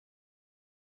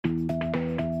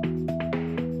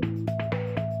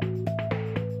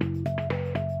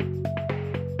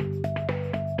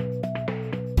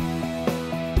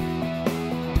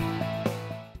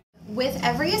with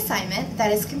every assignment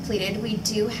that is completed, we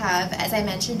do have, as I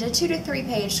mentioned, a 2 to 3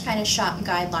 page kind of shop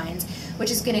guidelines,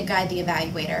 which is going to guide the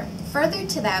evaluator. Further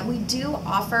to that, we do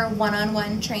offer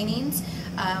one-on-one trainings,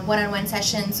 one-on-one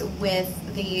sessions with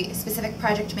the specific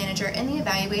project manager and the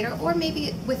evaluator, or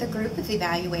maybe with a group of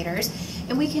evaluators,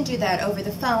 and we can do that over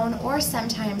the phone or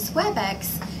sometimes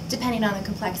WebEx, depending on the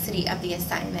complexity of the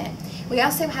assignment. We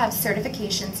also have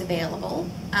certifications available.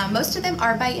 Most of them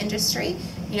are by industry,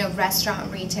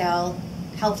 restaurant, retail,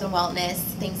 health and wellness,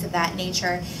 things of that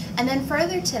nature. And then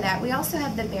further to that, we also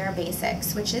have the BEAR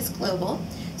Basics, which is global.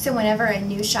 So whenever a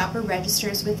new shopper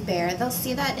registers with BEAR, they'll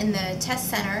see that in the test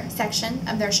center section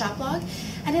of their shop log.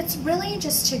 And it's really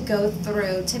just to go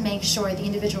through to make sure the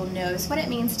individual knows what it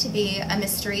means to be a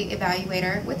mystery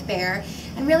evaluator with BEAR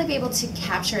and really be able to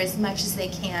capture as much as they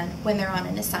can when they're on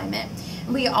an assignment.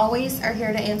 We always are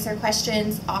here to answer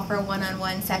questions, offer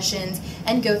one-on-one sessions,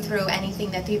 and go through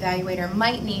anything that the evaluator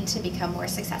might need to become more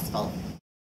successful.